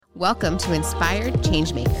Welcome to Inspired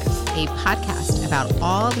Changemakers, a podcast about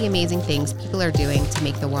all the amazing things people are doing to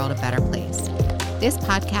make the world a better place. This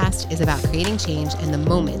podcast is about creating change and the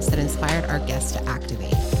moments that inspired our guests to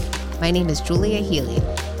activate. My name is Julia Healy,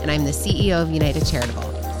 and I'm the CEO of United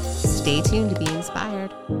Charitable. Stay tuned to be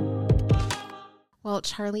inspired. Well,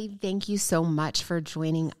 Charlie, thank you so much for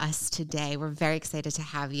joining us today. We're very excited to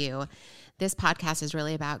have you. This podcast is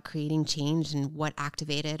really about creating change and what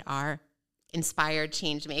activated our inspired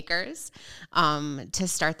change makers to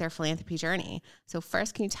start their philanthropy journey. So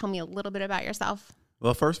first, can you tell me a little bit about yourself?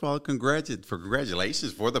 Well, first of all,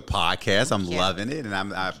 congratulations for the podcast. I'm loving it, and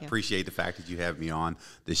I appreciate the fact that you have me on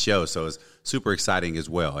the show. So it's super exciting as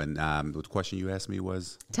well. And the question you asked me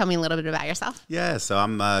was? Tell me a little bit about yourself. Yeah, so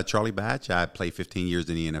I'm Charlie Batch. I played 15 years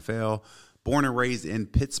in the NFL, born and raised in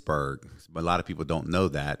Pittsburgh. But a lot of people don't know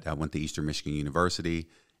that. I went to Eastern Michigan University,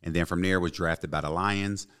 and then from there was drafted by the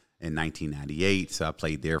Lions in 1998. So I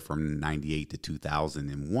played there from 98 to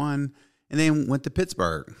 2001. And then went to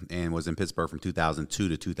Pittsburgh and was in Pittsburgh from 2002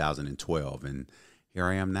 to 2012. And here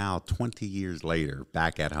I am now 20 years later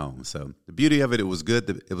back at home. So the beauty of it, it was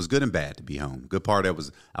good. It was good and bad to be home. Good part of it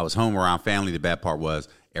was I was home around family. The bad part was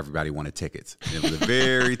everybody wanted tickets. It was a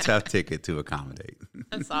very tough ticket to accommodate.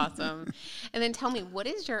 That's awesome. And then tell me, what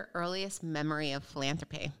is your earliest memory of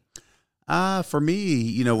philanthropy? For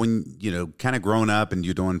me, when, kind of growing up and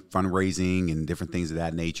you're doing fundraising and different things of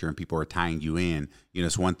that nature and people are tying you in,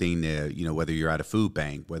 it's one thing to, whether you're at a food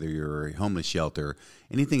bank, whether you're a homeless shelter,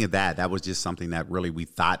 anything of that was just something that really we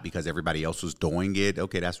thought because everybody else was doing it.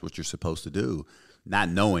 Okay, that's what you're supposed to do. Not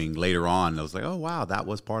knowing later on, I was like, oh, wow, that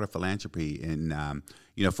was part of philanthropy. And,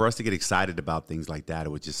 for us to get excited about things like that, it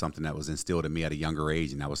was just something that was instilled in me at a younger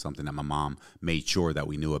age. And that was something that my mom made sure that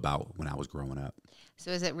we knew about when I was growing up. So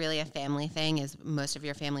is it really a family thing? Is most of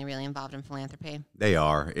your family really involved in philanthropy? They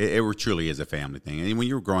are. It truly is a family thing. And when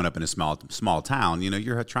you're growing up in a small town,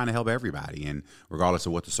 you're trying to help everybody. And regardless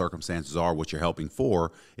of what the circumstances are, what you're helping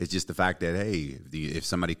for, it's just the fact that, hey, if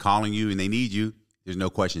somebody calling you and they need you, there's no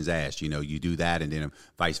questions asked. You do that, and then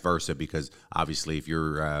vice versa, because obviously if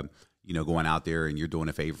you're going out there and you're doing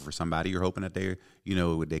a favor for somebody, you're hoping that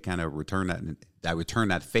they kind of return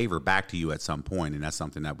that favor back to you at some point. And that's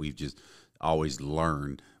something that we've just always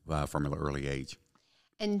learned from an early age.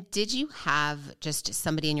 And did you have just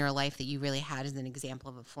somebody in your life that you really had as an example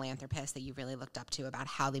of a philanthropist that you really looked up to about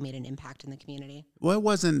how they made an impact in the community? Well, it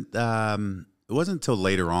wasn't until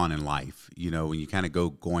later on in life, when you kind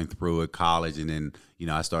of going through it, college, and then,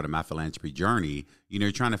 I started my philanthropy journey,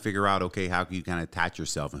 you're trying to figure out, okay, how can you kind of attach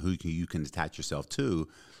yourself and who you can attach yourself to?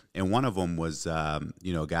 And one of them was, a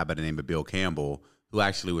guy by the name of Bill Campbell, who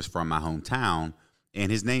actually was from my hometown. And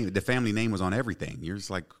his name, the family name was on everything. You're just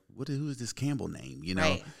like, who is this Campbell name,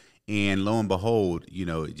 Right. And lo and behold,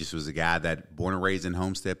 it just was a guy that born and raised in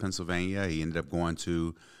Homestead, Pennsylvania. He ended up going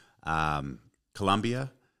to Columbia,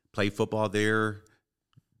 played football there,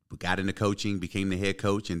 got into coaching, became the head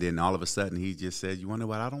coach. And then all of a sudden he just said, you want to know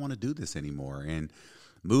what? I don't want to do this anymore. And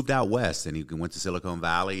moved out west, and he went to Silicon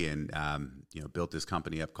Valley and, built this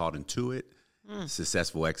company up called Intuit.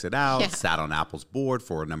 Successful exit out, sat on Apple's board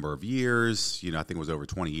for a number of years. I think it was over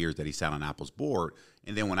 20 years that he sat on Apple's board.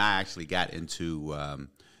 And then when I actually got into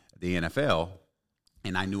the NFL,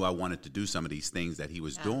 and I knew I wanted to do some of these things that he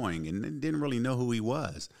was doing and didn't really know who he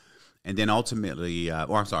was. And then ultimately,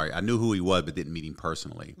 I knew who he was, but didn't meet him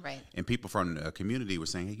personally. Right. And people from the community were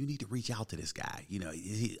saying, hey, you need to reach out to this guy.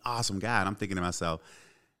 He's an awesome guy. And I'm thinking to myself,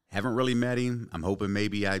 haven't really met him. I'm hoping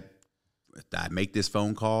maybe I make this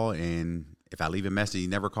phone call, and if I leave a message, he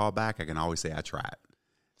never call back, I can always say I tried.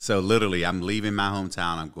 So literally, I'm leaving my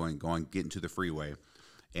hometown. I'm getting to the freeway,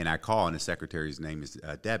 and I call, and the secretary's name is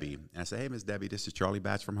Debbie. And I say, hey, Miss Debbie, this is Charlie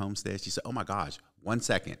Batch from Homestead. She said, oh, my gosh, 1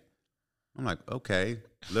 second. I'm like, okay.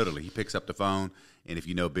 Literally, he picks up the phone, and if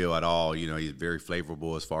you know Bill at all, he's very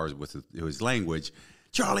flavorful as far as with his language.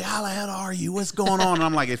 Charlie, how the hell are you? What's going on? And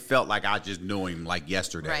I'm like, it felt like I just knew him like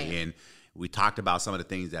yesterday. Right. And we talked about some of the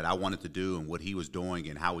things that I wanted to do and what he was doing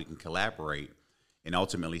and how we can collaborate. And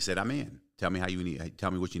ultimately said, I'm in. Tell me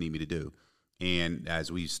what you need me to do. And as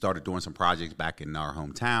we started doing some projects back in our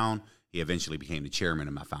hometown, he eventually became the chairman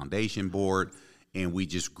of my foundation board, and we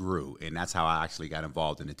just grew. And that's how I actually got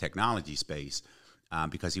involved in the technology space,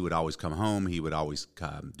 because he would always come home. He would always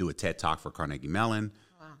do a TED Talk for Carnegie Mellon.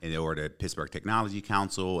 And or the Pittsburgh Technology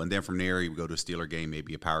Council. And then from there, he would go to a Steeler game,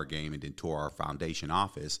 maybe a Power game, and then tour our foundation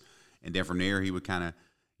office. And then from there, he would kind of,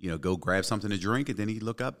 go grab something to drink, and then he'd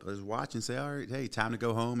look up at his watch and say, all right, hey, time to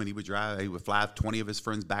go home. And he would fly 20 of his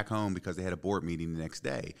friends back home because they had a board meeting the next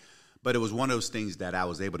day. But it was one of those things that I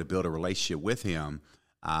was able to build a relationship with him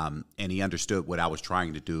And he understood what I was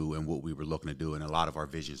trying to do and what we were looking to do, and a lot of our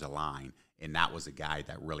visions aligned. And that was the guy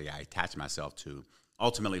that really I attached myself to.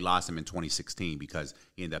 Ultimately lost him in 2016 because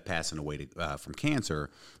he ended up passing away from cancer.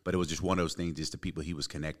 But it was just one of those things, just the people he was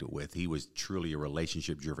connected with. He was truly a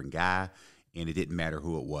relationship-driven guy, and it didn't matter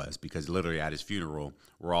who it was, because literally at his funeral,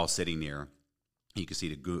 we're all sitting there. You can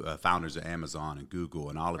see the founders of Amazon and Google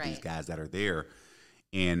and all of these guys that are there.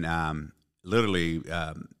 And literally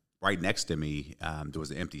right next to me, there was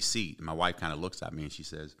an empty seat. And my wife kind of looks at me and she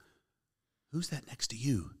says, "Who's that next to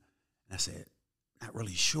you?" And I said, "Not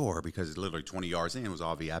really sure," because it's literally 20 yards in. It was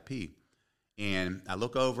all VIP. And I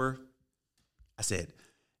look over. I said,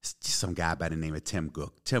 "It's just some guy by the name of Tim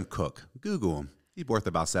Cook. Google him. He's worth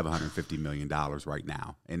about $750 million right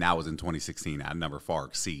now." And that was in 2016. That number far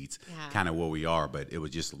exceeds kind of where we are. But it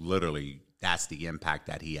was just literally, that's the impact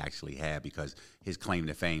that he actually had, because his claim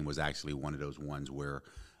to fame was actually one of those ones where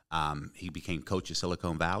he became coach of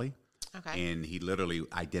Silicon Valley. Okay. And he literally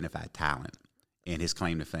identified talent. And his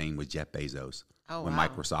claim to fame was Jeff Bezos. When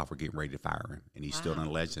Microsoft were getting ready to fire him. And he stood on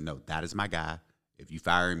the ledge and no, that is my guy. If you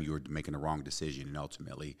fire him, you were making the wrong decision. And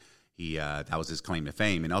ultimately, that was his claim to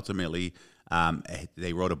fame. And ultimately,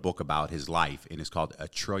 they wrote a book about his life, and it's called A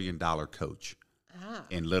 $1 Trillion Coach.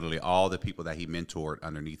 And literally all the people that he mentored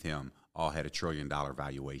underneath him all had $1 trillion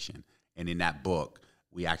valuation. And in that book,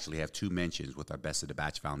 we actually have 2 mentions with our Best of the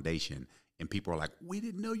Batch Foundation. And people are like, "We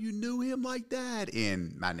didn't know you knew him like that."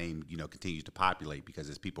 And my name, continues to populate, because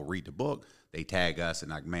as people read the book, they tag us and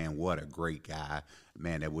like, "Man, what a great guy.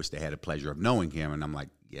 Man, I wish they had the pleasure of knowing him." And I'm like,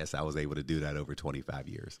 yes, I was able to do that over 25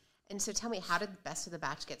 years. And so tell me, how did Best of the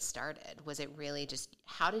Batch get started? Was it really just,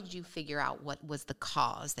 how did you figure out what was the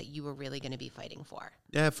cause that you were really going to be fighting for?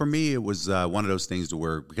 Yeah, for me, it was one of those things to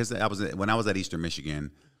where, because when I was at Eastern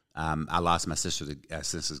Michigan, I lost my sister to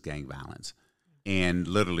senseless gang violence. And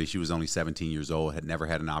literally, she was only 17 years old, had never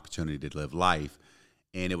had an opportunity to live life.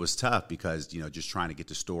 And it was tough because, just trying to get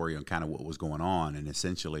the story on kind of what was going on. And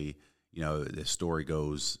essentially, the story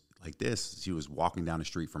goes like this. She was walking down the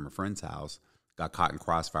street from a friend's house, got caught in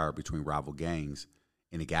crossfire between rival gangs,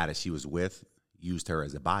 and the guy that she was with used her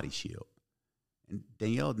as a body shield. And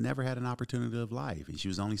Danielle never had an opportunity to live life, and she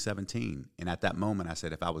was only 17. And at that moment, I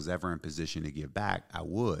said, if I was ever in position to give back, I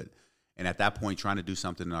would. And at that point, trying to do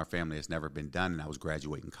something in our family that's never been done, and I was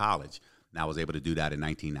graduating college. And I was able to do that in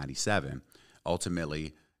 1997.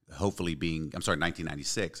 Ultimately,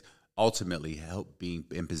 1996. Ultimately, being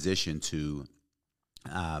in position to,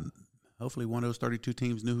 hopefully one of those 32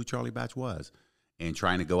 teams knew who Charlie Batch was. And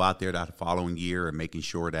trying to go out there that following year and making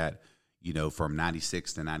sure that, from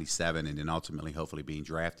 96 to 97, and then ultimately, hopefully being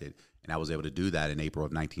drafted. And I was able to do that in April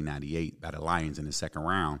of 1998 by the Lions in the second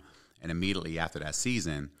round. And immediately after that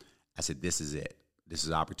season, I said, this is it. This is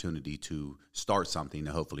an opportunity to start something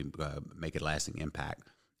to hopefully make a lasting impact.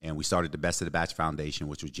 And we started the Best of the Batch Foundation,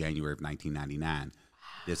 which was January of 1999.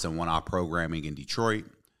 Did some one-off programming in Detroit.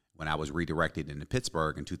 When I was redirected into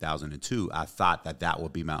Pittsburgh in 2002, I thought that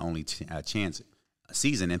would be my only chance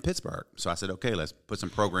season in Pittsburgh. So I said, okay, let's put some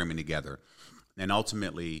programming together. And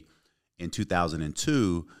ultimately, in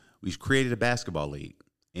 2002, we created a basketball league.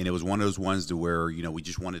 And it was one of those ones to where, we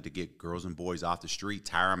just wanted to get girls and boys off the street,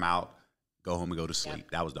 tire them out, go home and go to sleep.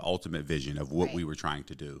 Yep. That was the ultimate vision of what we were trying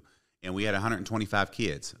to do. And we had 125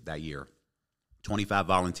 kids that year, 25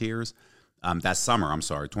 volunteers. That summer,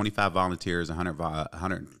 25 volunteers,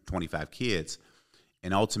 125 kids.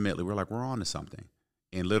 And ultimately, we're on to something.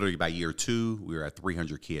 And literally by year 2, we were at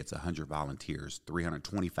 300 kids, 100 volunteers,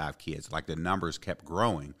 325 kids. Like the numbers kept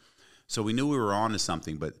growing. So we knew we were on to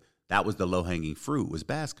something, but that was the low-hanging fruit, was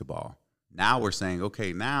basketball. Now we're saying,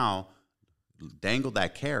 okay, now dangle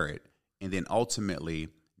that carrot, and then ultimately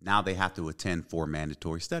now they have to attend 4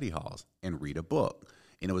 mandatory study halls and read a book.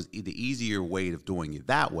 And it was the easier way of doing it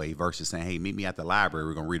that way versus saying, hey, meet me at the library.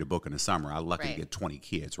 We're going to read a book in the summer. I'm lucky to get 20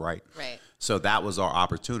 kids, right? Right. So that was our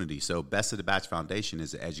opportunity. So Best of the Batch Foundation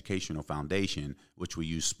is an educational foundation, which we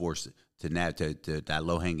use sports to that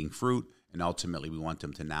low-hanging fruit. And ultimately, we want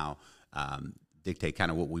them to now dictate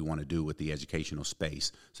kind of what we want to do with the educational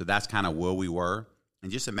space. So that's kind of where we were.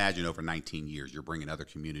 And just imagine over 19 years, you're bringing other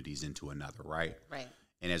communities into another, right? Right.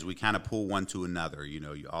 And as we kind of pull one to another,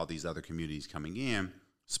 all these other communities coming in,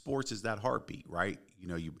 sports is that heartbeat, right?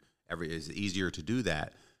 It's easier to do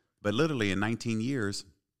that. But literally in 19 years,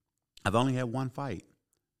 I've only had one fight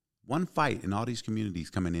in all these communities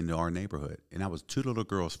coming into our neighborhood. And that was 2 little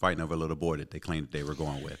girls fighting over a little boy that they claimed that they were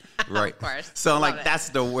going with, right? Of course. So if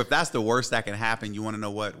that's the worst that can happen, you want to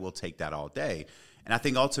know what? We'll take that all day. And I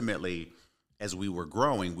think ultimately, as we were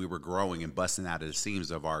growing and busting out of the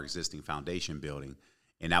seams of our existing foundation building.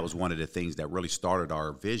 And that was one of the things that really started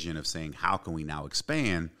our vision of saying, how can we now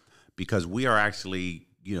expand? Because we are actually,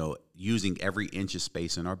 using every inch of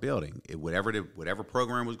space in our building. Whatever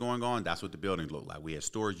program was going on, that's what the building looked like. We had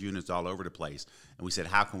storage units all over the place. And we said,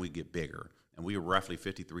 how can we get bigger? And we were roughly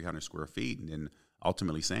 5,300 square feet. And then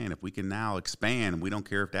ultimately saying, if we can now expand, we don't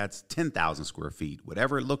care if that's 10,000 square feet,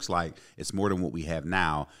 whatever it looks like, it's more than what we have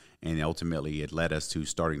now. And ultimately, it led us to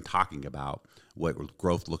starting talking about what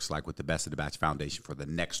growth looks like with the Best of the Batch Foundation for the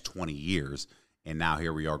next 20 years. And now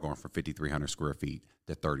here we are going from 5,300 square feet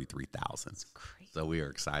to 33,000. So we are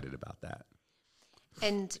excited about that.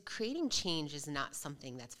 And creating change is not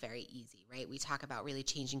something that's very easy, right? We talk about really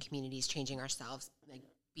changing communities, changing ourselves, like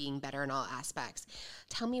being better in all aspects.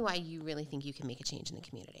 Tell me why you really think you can make a change in the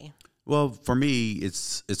community. Well, for me,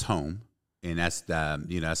 it's home. And that's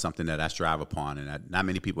that's something that I strive upon. And not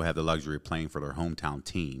many people have the luxury of playing for their hometown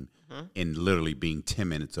team and literally being 10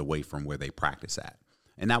 minutes away from where they practice at.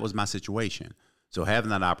 And that was my situation. So having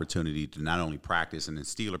that opportunity to not only practice, and then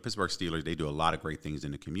Pittsburgh Steelers, they do a lot of great things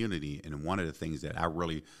in the community. And one of the things that I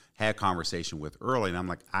really had conversation with early, and I'm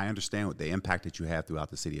like, I understand what the impact that you have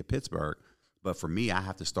throughout the city of Pittsburgh, but for me, I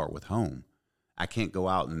have to start with home. I can't go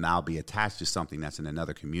out and now be attached to something that's in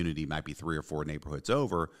another community, might be 3 or 4 neighborhoods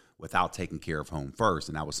over, without taking care of home first.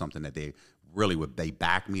 And that was something that they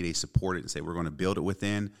backed me, they supported and say, we're going to build it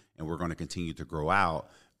within, and we're going to continue to grow out.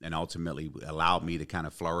 And ultimately allowed me to kind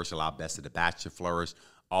of flourish, allow Best of the Batch to flourish,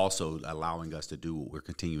 also allowing us to do what we're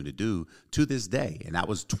continuing to do to this day. And that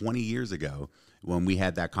was 20 years ago when we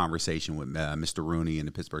had that conversation with Mr. Rooney and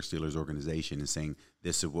the Pittsburgh Steelers organization and saying,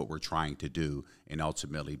 this is what we're trying to do, and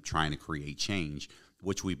ultimately trying to create change,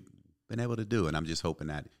 which we've been able to do. And I'm just hoping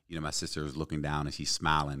that, my sister is looking down and she's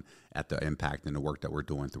smiling at the impact and the work that we're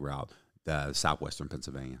doing throughout the southwestern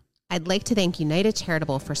Pennsylvania. I'd like to thank United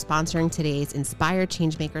Charitable for sponsoring today's Inspired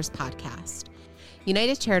Changemakers podcast.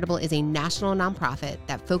 United Charitable is a national nonprofit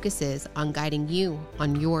that focuses on guiding you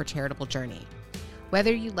on your charitable journey.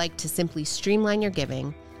 Whether you like to simply streamline your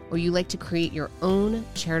giving or you like to create your own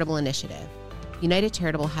charitable initiative, United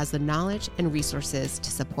Charitable has the knowledge and resources to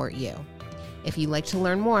support you. If you'd like to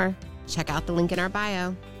learn more, check out the link in our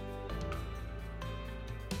bio.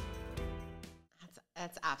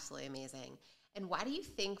 That's absolutely amazing. And why do you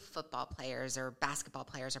think football players or basketball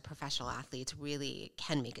players or professional athletes really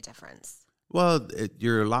can make a difference? Well,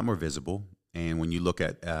 you're a lot more visible. And when you look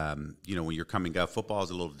at, when you're coming up, football is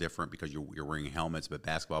a little different because you're wearing helmets, but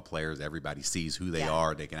basketball players, everybody sees who they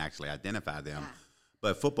are. They can actually identify them. Yeah.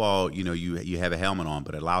 But football, you have a helmet on,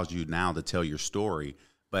 but it allows you now to tell your story.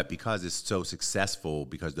 But because it's so successful,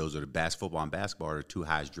 because those are football and basketball are two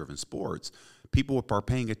highest driven sports, people are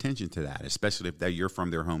paying attention to that, especially if you're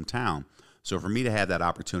from their hometown. So for me to have that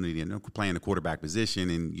opportunity and playing the quarterback position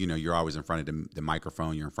and, you're always in front of the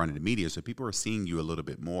microphone, you're in front of the media, so people are seeing you a little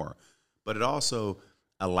bit more. But it also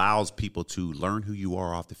allows people to learn who you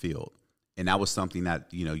are off the field. And that was something that,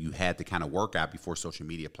 you had to kind of work out before social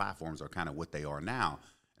media platforms are kind of what they are now.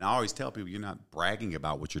 And I always tell people, you're not bragging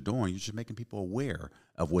about what you're doing. You're just making people aware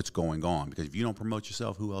of what's going on. Because if you don't promote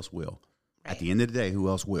yourself, who else will? Right. At the end of the day, who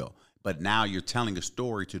else will? But now you're telling a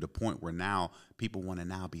story to the point where now people want to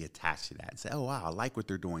now be attached to that and say, oh, wow, I like what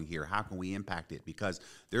they're doing here. How can we impact it? Because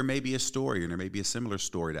there may be a story and there may be a similar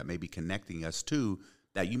story that may be connecting us to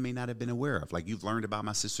that you may not have been aware of. Like you've learned about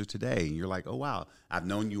my sister today and you're like, oh, wow, I've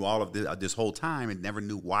known you all of this whole time and never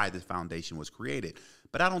knew why this foundation was created.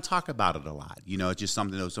 But I don't talk about it a lot. It's just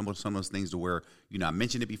something, some of those things to where, I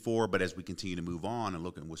mentioned it before, but as we continue to move on and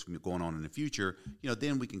look at what's going on in the future,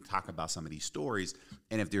 then we can talk about some of these stories.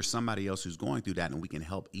 And if there's somebody else who's going through that and we can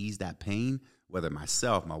help ease that pain, whether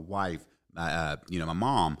myself, my wife, my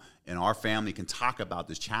mom and our family can talk about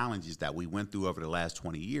the challenges that we went through over the last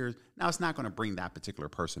 20 years. Now, it's not going to bring that particular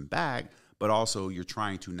person back, but also you're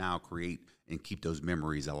trying to now create and keep those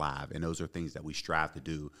memories alive. And those are things that we strive to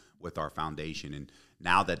do with our foundation. And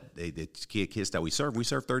now that the kids that we serve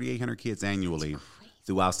 3,800 kids annually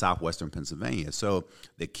throughout southwestern Pennsylvania. So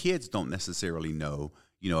the kids don't necessarily know,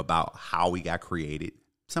 about how we got created.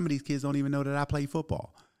 Some of these kids don't even know that I play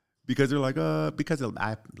football. Because they're like,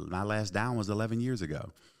 my last down was 11 years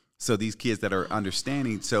ago. So these kids that are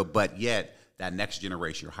understanding, but yet that next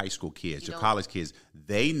generation, your high school kids, your college kids,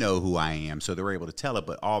 they know who I am, so they're able to tell it.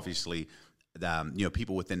 But obviously,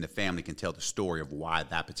 people within the family can tell the story of why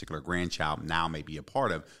that particular grandchild now may be a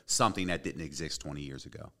part of something that didn't exist 20 years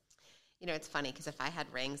ago. It's funny because if I had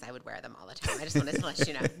rings, I would wear them all the time. I just wanted to let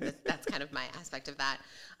you know that's kind of my aspect of that.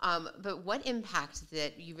 But what impact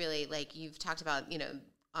that you really, you've talked about,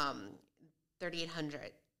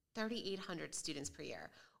 3,800 students per year.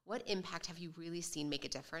 What impact have you really seen make a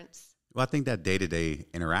difference? Well, I think that day-to-day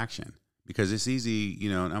interaction, because it's easy,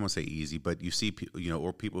 and I'm going to say easy, but you see,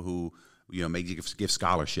 or people who, may give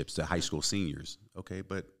scholarships to high school seniors. Okay,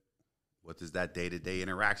 but what does that day-to-day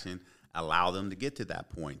interaction allow them to get to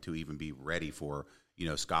that point to even be ready for,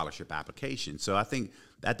 scholarship application? So I think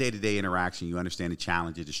that day-to-day interaction, you understand the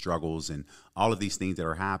challenges, the struggles, and all of these things that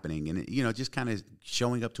are happening. And, just kind of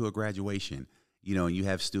showing up to a graduation, and you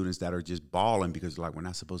have students that are just bawling because like, we're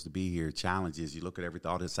not supposed to be here. Challenges. You look at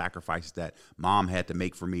all the sacrifices that mom had to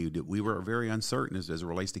make for me. We were very uncertain as it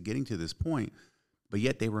relates to getting to this point, but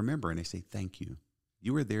yet they remember and they say, thank you.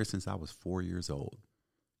 You were there since I was 4 years old.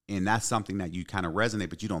 And that's something that you kind of resonate,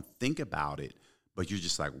 but you don't think about it, but you're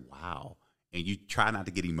just like, wow. And you try not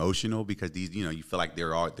to get emotional because these, you feel like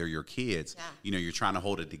they're your kids. Yeah. You're trying to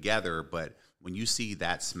hold it together. But when you see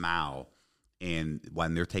that smile and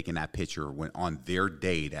when they're taking that picture when on their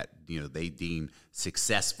day that, they deem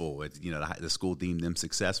successful, the school deemed them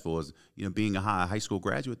successful as, being a high school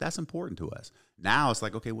graduate, that's important to us. Now it's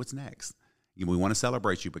like, okay, what's next? We want to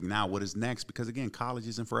celebrate you, but now what is next? Because, again, college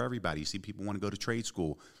isn't for everybody. You see people want to go to trade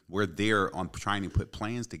school. We're there on trying to put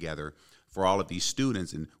plans together for all of these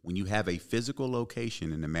students. And when you have a physical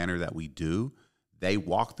location in the manner that we do, they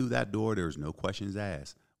walk through that door. There's no questions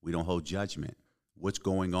asked. We don't hold judgment. What's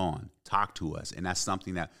going on? Talk to us. And that's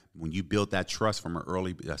something that when you build that trust from an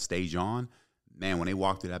early stage on, man, when they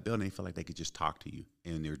walk through that building, they feel like they could just talk to you.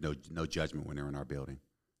 And there's no judgment when they're in our building.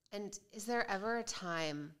 And is there ever a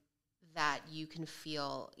time that you can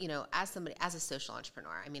feel, as a social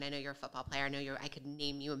entrepreneur? I mean, I know you're a football player. I could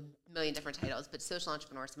name you a million different titles, but social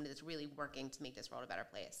entrepreneur, somebody that's really working to make this world a better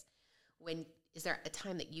place. Is there a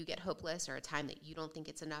time that you get hopeless or a time that you don't think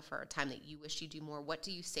it's enough or a time that you wish you do more? What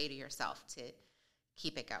do you say to yourself to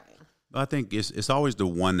keep it going? I think it's always the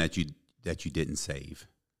one that you didn't save,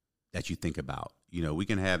 that you think about. We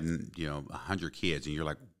can have, 100 kids and you're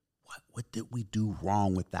like, what did we do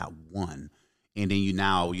wrong with that one? And then you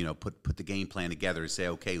now, put the game plan together and say,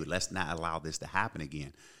 okay, let's not allow this to happen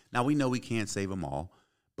again. Now, we know we can't save them all,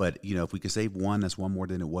 but, if we could save one, that's one more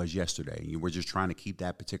than it was yesterday. And we're just trying to keep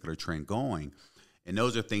that particular trend going. And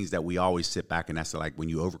those are things that we always sit back and that's like when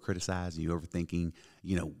you over-criticize and you're overthinking,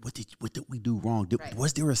 what did we do wrong? Right.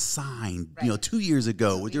 Was there a sign, 2 years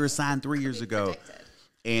ago? Was there a sign 3 years ago? Predicted.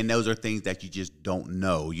 And those are things that you just don't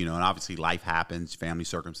know, and obviously life happens, family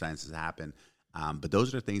circumstances happen. But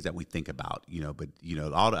those are the things that we think about, but,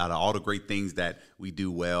 out of all the great things that we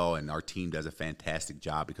do well and our team does a fantastic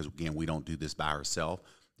job because, again, we don't do this by ourselves.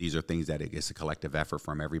 These are things that it's a collective effort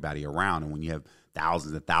from everybody around. And when you have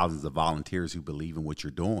thousands and thousands of volunteers who believe in what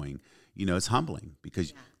you're doing, it's humbling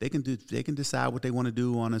because they can decide what they want to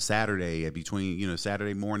do on a Saturday between,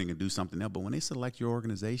 Saturday morning and do something else. But when they select your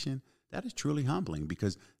organization, that is truly humbling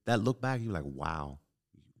because that look back, you're like, wow,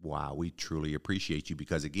 we truly appreciate you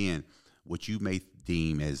because, again, what you may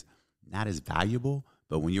deem as not as valuable,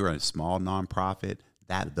 but when you're a small nonprofit,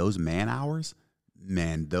 those man hours,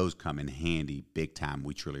 those come in handy big time.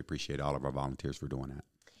 We truly appreciate all of our volunteers for doing that.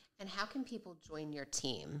 And how can people join your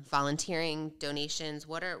team? Volunteering, donations,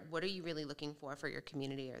 what are you really looking for your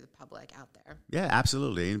community or the public out there? Yeah,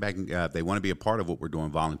 absolutely. Anybody can, if they want to be a part of what we're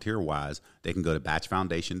doing volunteer-wise, they can go to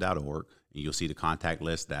batchfoundation.org. And you'll see the contact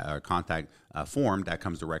list contact form that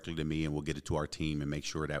comes directly to me, and we'll get it to our team and make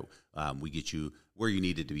sure that we get you where you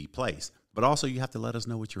need it to be placed. But also, you have to let us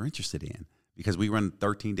know what you're interested in because we run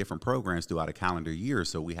 13 different programs throughout a calendar year,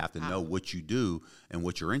 so we have to know what you do and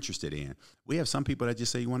what you're interested in. We have some people that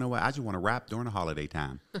just say, you want to know what? I just want to rap during the holiday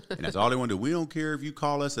time, and that's all they want to do. We don't care if you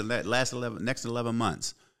call us and next 11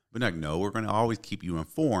 months. We're like, no, we're going to always keep you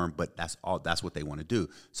informed, but that's what they want to do.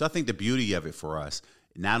 So I think the beauty of it for us,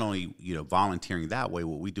 not only, volunteering that way,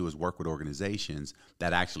 what we do is work with organizations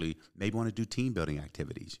that actually maybe want to do team building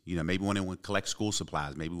activities. Maybe want to collect school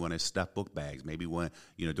supplies. Maybe want to stuff book bags. Maybe want,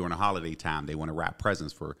 during the holiday time, they want to wrap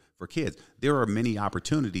presents for kids. There are many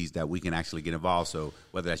opportunities that we can actually get involved. So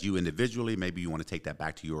whether that's you individually, maybe you want to take that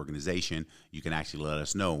back to your organization, you can actually let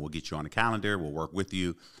us know. We'll get you on the calendar. We'll work with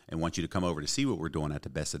you and want you to come over to see what we're doing at the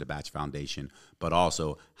Best of the Batch Foundation, but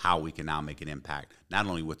also how we can now make an impact, not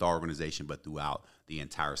only with our organization, but throughout the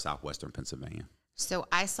entire Southwestern Pennsylvania. So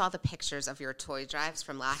I saw the pictures of your toy drives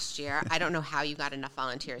from last year. I don't know how you got enough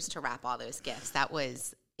volunteers to wrap all those gifts. That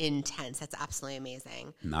was intense. That's absolutely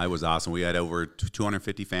amazing. No, it was awesome. We had over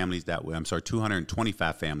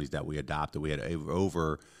 225 families that we adopted. We had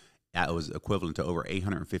that was equivalent to over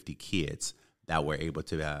 850 kids that were able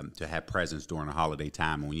to have presents during the holiday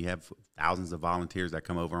time. And when you have thousands of volunteers that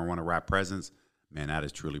come over and want to wrap presents, man, that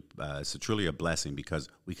is truly a blessing because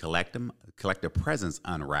we collect the presents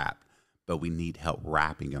unwrapped. but we need help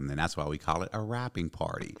wrapping them. And that's why we call it a wrapping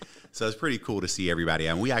party. So it's pretty cool to see everybody.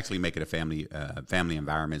 And we actually make it a family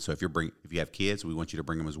environment. So if you have kids, we want you to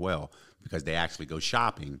bring them as well, because they actually go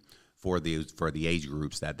shopping for the age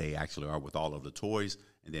groups that they actually are, with all of the toys.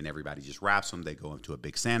 And then everybody just wraps them. They go into a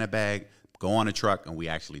big Santa bag, go on a truck, and we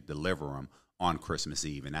actually deliver them on Christmas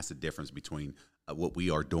Eve. And that's the difference between what we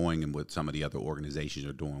are doing and what some of the other organizations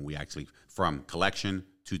are doing. We actually, from collection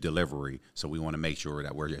to delivery. So we want to make sure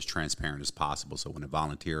that we're as transparent as possible. So when a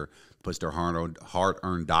volunteer puts their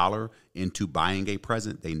hard-earned dollar into buying a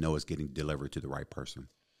present, they know it's getting delivered to the right person.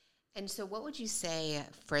 And so what would you say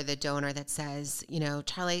for the donor that says,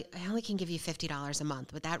 Charlie, I only can give you $50 a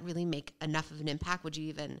month. Would that really make enough of an impact? Would you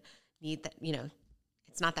even need that,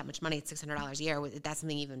 it's not that much money. It's $600 a year. That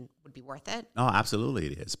something even would be worth it? Oh, absolutely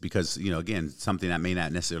it is. Because, again, something that may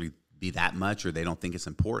not necessarily be that much, or they don't think it's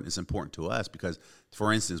important. It's important to us because,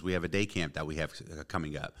 for instance, we have a day camp that we have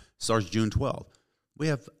coming up. Starts June 12th. We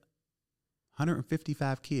have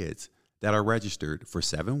 155 kids that are registered for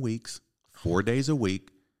 7 weeks, 4 days a week,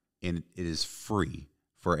 and it is free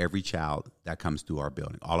for every child that comes through our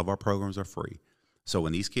building. All of our programs are free. So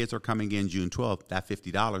when these kids are coming in June 12th, that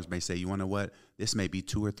 $50 may say, you want to know what? This may be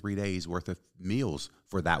 2 or 3 days worth of meals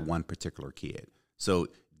for that one particular kid. So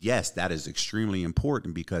yes, that is extremely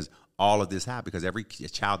important because all of this happens because every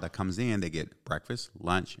child that comes in, they get breakfast,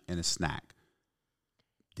 lunch, and a snack.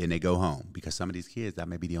 Then they go home because some of these kids, that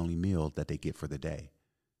may be the only meal that they get for the day.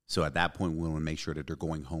 So at that point, we want to make sure that they're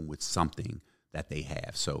going home with something that they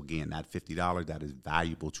have. So again, that $50, that is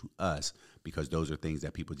valuable to us because those are things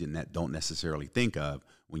that people don't necessarily think of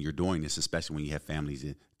when you're doing this, especially when you have families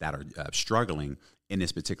that are struggling in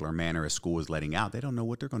this particular manner as school is letting out. They don't know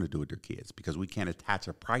what they're going to do with their kids because we can't attach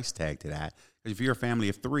a price tag to that. Because if you're a family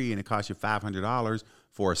of 3 and it costs you $500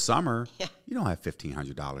 for a summer, you don't have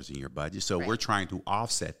 $1,500 in your budget. So we're trying to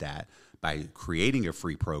offset that by creating a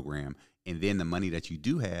free program. And then the money that you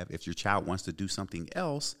do have, if your child wants to do something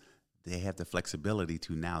else, they have the flexibility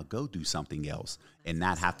to now go do something else and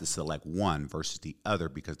not have to select one versus the other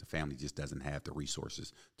because the family just doesn't have the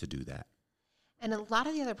resources to do that. And a lot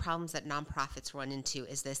of the other problems that nonprofits run into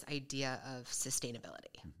is this idea of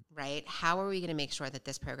sustainability, right? How are we going to make sure that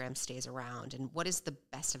this program stays around? And what is the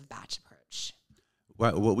best of batch approach?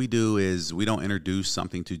 Well, what we do is we don't introduce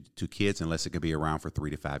something to kids unless it can be around for 3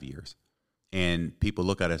 to 5 years. And people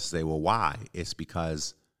look at us and say, well, why? It's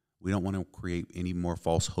because we don't want to create any more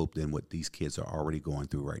false hope than what these kids are already going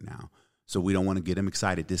through right now. So we don't want to get them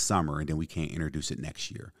excited this summer and then we can't introduce it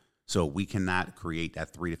next year. So we cannot create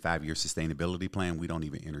that 3 to 5 year sustainability plan. We don't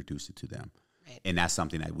even introduce it to them. Right. And that's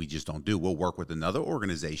something that we just don't do. We'll work with another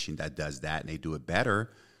organization that does that and they do it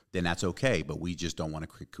better, then that's okay. But we just don't want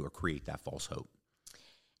to create that false hope.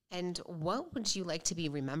 And what would you like to be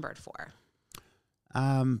remembered for?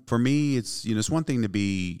 For me, it's one thing to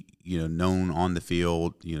be known on the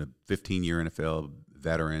field, 15-year NFL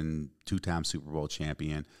veteran, 2-time Super Bowl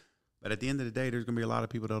champion, but at the end of the day, there's going to be a lot of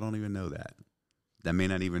people that don't even know that may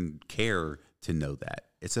not even care to know that.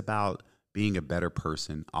 It's about being a better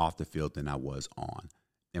person off the field than I was on,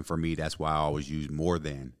 and for me, that's why I always use more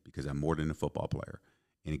than, because I'm more than a football player,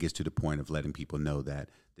 and it gets to the point of letting people know that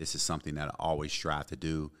this is something that I always strive to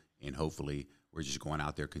do, and hopefully we're just going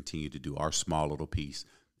out there, continue to do our small little piece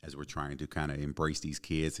as we're trying to kind of embrace these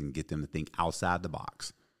kids and get them to think outside the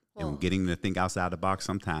box. Well, and getting them to think outside the box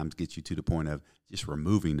sometimes gets you to the point of just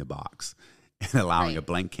removing the box and allowing a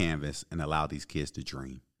blank canvas and allow these kids to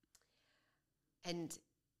dream. And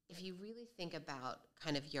if you really think about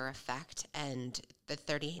kind of your effect and the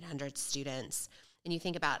 3,800 students, and you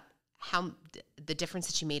think about how the difference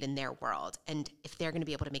that you made in their world, and if they're going to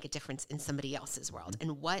be able to make a difference in somebody else's world,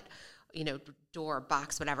 and what door,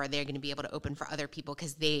 box, whatever, they're going to be able to open for other people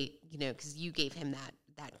because because you gave him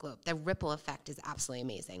that globe. The ripple effect is absolutely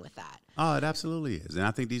amazing with that. Oh, it absolutely is. And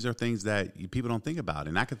I think these are things that people don't think about.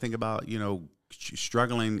 And I can think about,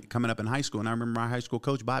 struggling coming up in high school. And I remember my high school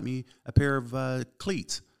coach bought me a pair of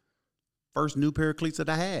cleats. First new pair of cleats that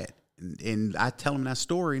I had. And I tell him that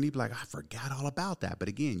story, and he'd be like, I forgot all about that. But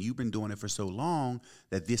again, you've been doing it for so long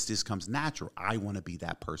that this just comes natural. I want to be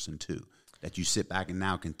that person too. That you sit back and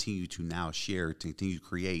now continue to now share, continue to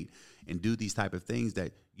create, and do these type of things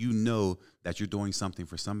that that you're doing something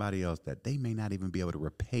for somebody else that they may not even be able to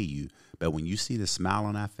repay you. But when you see the smile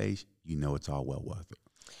on that face, it's all well worth it.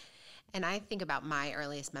 And I think about my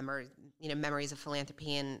earliest memories of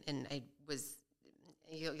philanthropy, and I was,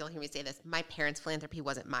 you'll hear me say this, my parents' philanthropy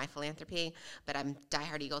wasn't my philanthropy, but I'm a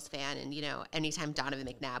diehard Eagles fan, and anytime Donovan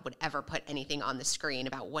McNabb would ever put anything on the screen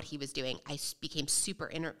about what he was doing, I became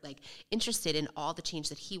super interested in all the change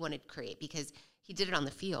that he wanted to create, because he did it on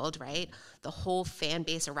the field, right? The whole fan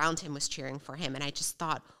base around him was cheering for him. And I just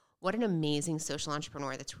thought, what an amazing social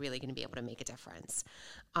entrepreneur that's really going to be able to make a difference.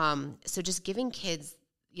 So just giving kids,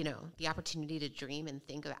 you know, the opportunity to dream and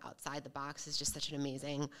think of outside the box is just such an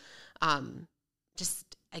amazing,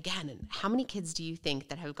 just again, how many kids do you think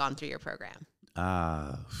that have gone through your program?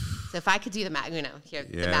 So if I could do the math, you know,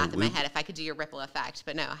 the math in my head, if I could do your ripple effect,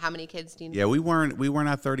 but no, how many kids do you know? Yeah, we weren't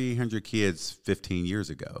at 3,800 kids 15 years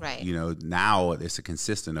ago. Right. You know, now it's a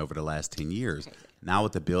consistent over the last 10 years. Crazy. Now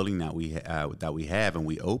with the building that we have and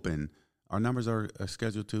we open, our numbers are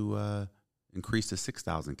scheduled to increase to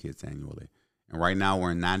 6,000 kids annually. And right now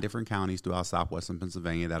we're in 9 different counties throughout southwestern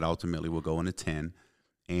Pennsylvania. That ultimately will go into 10.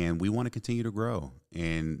 And we want to continue to grow.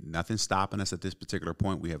 And nothing's stopping us at this particular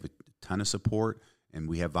point. We have a ton of support, and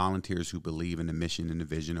we have volunteers who believe in the mission and the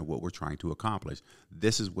vision of what we're trying to accomplish.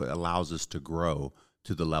 This is what allows us to grow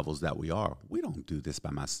to the levels that we are. We don't do this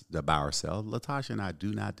by ourselves. Latasha and I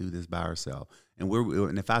do not do this by ourselves.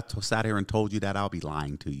 And if I sat here and told you that, I'll be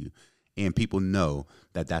lying to you. And people know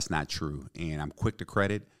that that's not true. And I'm quick to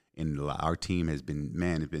credit. And our team has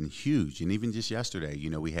been huge. And even just yesterday,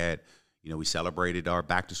 we celebrated our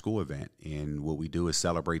back to school event. And what we do is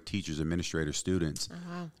celebrate teachers, administrators, students,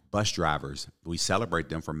 bus drivers. We celebrate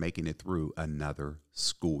them for making it through another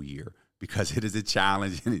school year, because it is a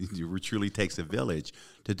challenge and it truly takes a village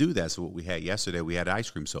to do that. So what we had yesterday, we had an ice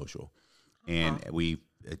cream social, and we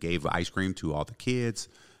gave ice cream to all the kids,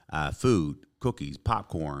 food, cookies,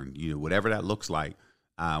 popcorn, whatever that looks like.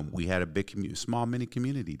 We had a big small mini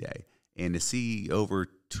community day, and to see over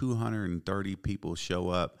 230 people show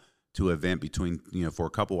up to an event for a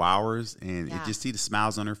couple hours, and just see the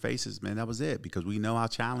smiles on their faces, man, that was it, because we know how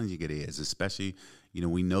challenging it is, especially,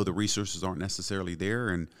 we know the resources aren't necessarily there,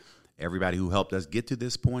 and everybody who helped us get to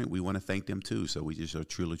this point, we want to thank them too. So we just are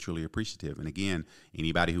truly, truly appreciative. And again,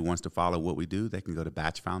 anybody who wants to follow what we do, they can go to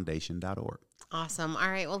batchfoundation.org. Awesome. All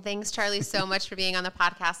right. Well, thanks, Charlie, so much for being on the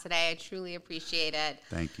podcast today. I truly appreciate it.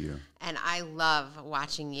 Thank you. And I love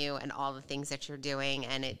watching you and all the things that you're doing.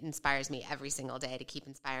 And it inspires me every single day to keep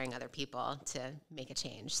inspiring other people to make a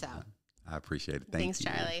change. So I appreciate it. Thanks,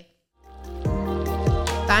 Charlie.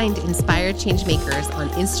 Find Inspired Changemakers on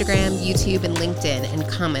Instagram, YouTube, and LinkedIn, and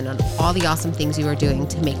comment on all the awesome things you are doing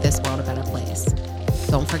to make this world a better place.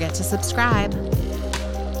 Don't forget to subscribe.